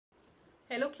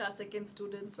Hello class second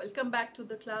students, welcome back to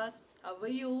the class. How are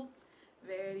you?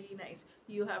 Very nice.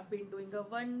 You have been doing a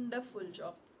wonderful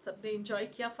job. सबने enjoy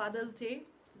किया Father's Day?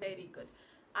 Very good.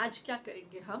 आज क्या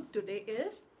करेंगे हम? Today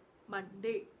is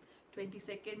Monday,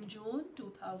 22nd June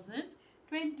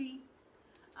 2020.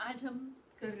 आज हम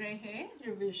कर रहे हैं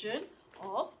revision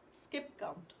of skip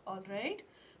count. All right?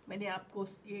 मैंने आपको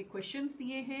ये questions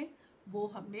दिए हैं, वो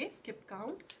हमने skip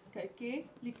count करके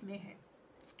लिखने हैं.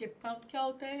 स्किप काउंट क्या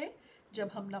होता है? जब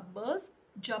हम नंबर्स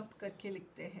जंप करके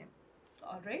लिखते हैं.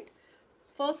 Alright,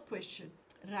 first question,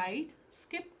 right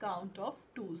skip count of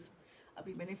twos.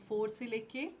 अभी मैंने 4 से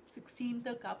लेके 16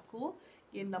 तक आपको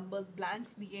ये नंबर्स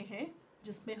ब्लैंक्स दिए हैं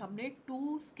जिसमें हमने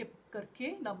 2 स्किप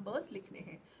करके नंबर्स लिखने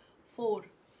हैं.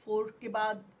 4 के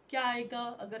बाद क्या आएगा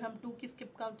अगर हम 2 की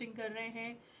स्किप काउंटिंग कर रहे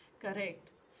हैं?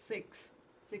 करेक्ट,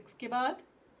 6 के बाद.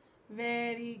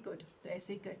 Very good. तो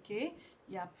ऐसे करके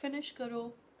ये आप फिनिश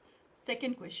करो.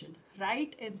 Second question,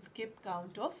 right and skip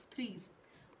count of threes.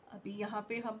 अभी यहाँ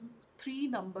पे हम 3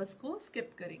 नंबर्स को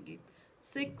स्किप करेंगे.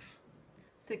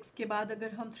 6 के बाद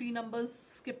अगर हम 3 नंबर्स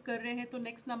स्किप कर रहे हैं तो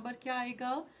नेक्स्ट नंबर क्या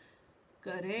आएगा?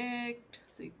 करेक्ट,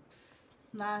 6,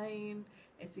 9.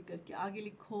 ऐसे करके आगे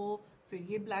लिखो, फिर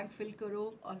ये ब्लैंक फिल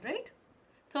करो. Alright.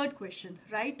 Third question,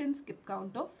 right and skip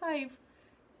count of 5.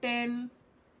 10,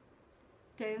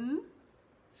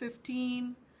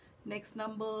 15. Next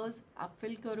numbers आप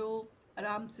फिल करो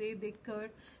आराम से देखकर.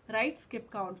 Right skip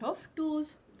count of twos.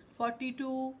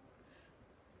 42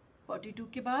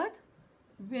 के बाद.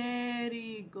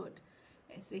 Very good.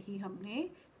 ऐसे ही हमने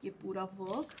ये पूरा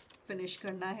वर्क फिनिश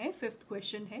करना है. फिफ्थ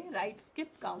क्वेश्चन है, right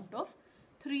skip count of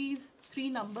threes.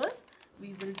 3 numbers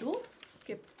we will do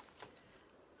skip.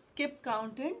 Skip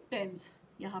count in tense.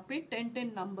 यहाँ पे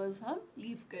 10 नंबर्स हम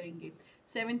लीव करेंगे.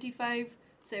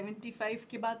 75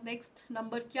 के बाद नेक्स्ट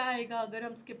नंबर क्या आएगा अगर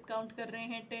हम स्किप काउंट कर रहे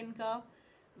हैं 10 का?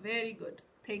 Very good.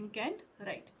 Think and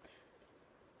right.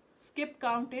 Skip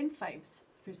count in 5.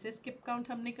 फिर से स्किप काउंट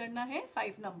हमने करना है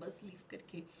 5 नंबर्स लीव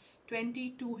करके.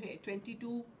 22 है.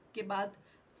 22 के बाद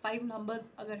 5 नंबर्स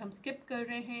अगर हम स्किप कर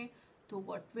रहे हैं तो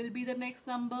what will be the next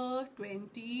number?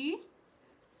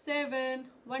 27.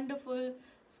 Wonderful.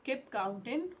 Skip count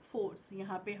in 4.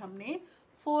 यहाँ पे हमने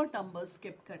 4 नंबर्स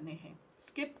स्किप करने हैं.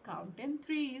 Skip count in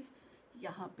threes.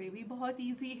 यहाँ पे भी बहुत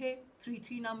इजी है.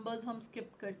 3 नंबर्स हम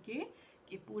स्किप करके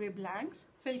ये पूरे ब्लैंक्स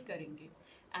फिल करेंगे.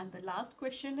 And the last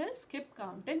question is skip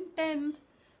count in tense.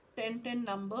 10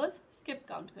 numbers skip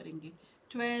count करेंगे.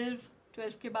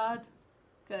 12 के बाद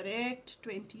करेक्ट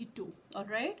 22.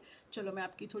 ऑलराइट, चलो मैं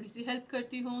आपकी थोड़ी सी हेल्प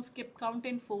करती हूँ. स्किप काउंट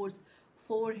इन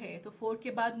 4 है तो 4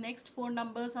 के बाद नेक्स्ट 4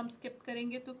 नंबर्स हम स्किप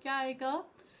करेंगे तो क्या आएगा?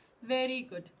 Very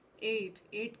good.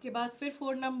 8 के बाद फिर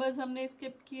 4 नंबर्स हमने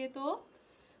स्किप किए तो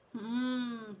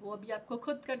वो अभी आपको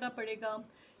खुद करना पड़ेगा.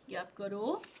 ये आप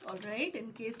करो. ऑलराइट,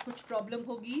 इन केस कुछ प्रॉब्लम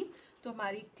होगी तो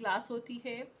हमारी क्लास होती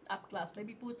है, आप क्लास में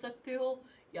भी पूछ सकते हो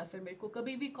या फिर मेरे को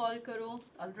कभी भी कॉल करो.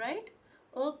 Alright,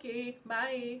 okay,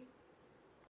 bye.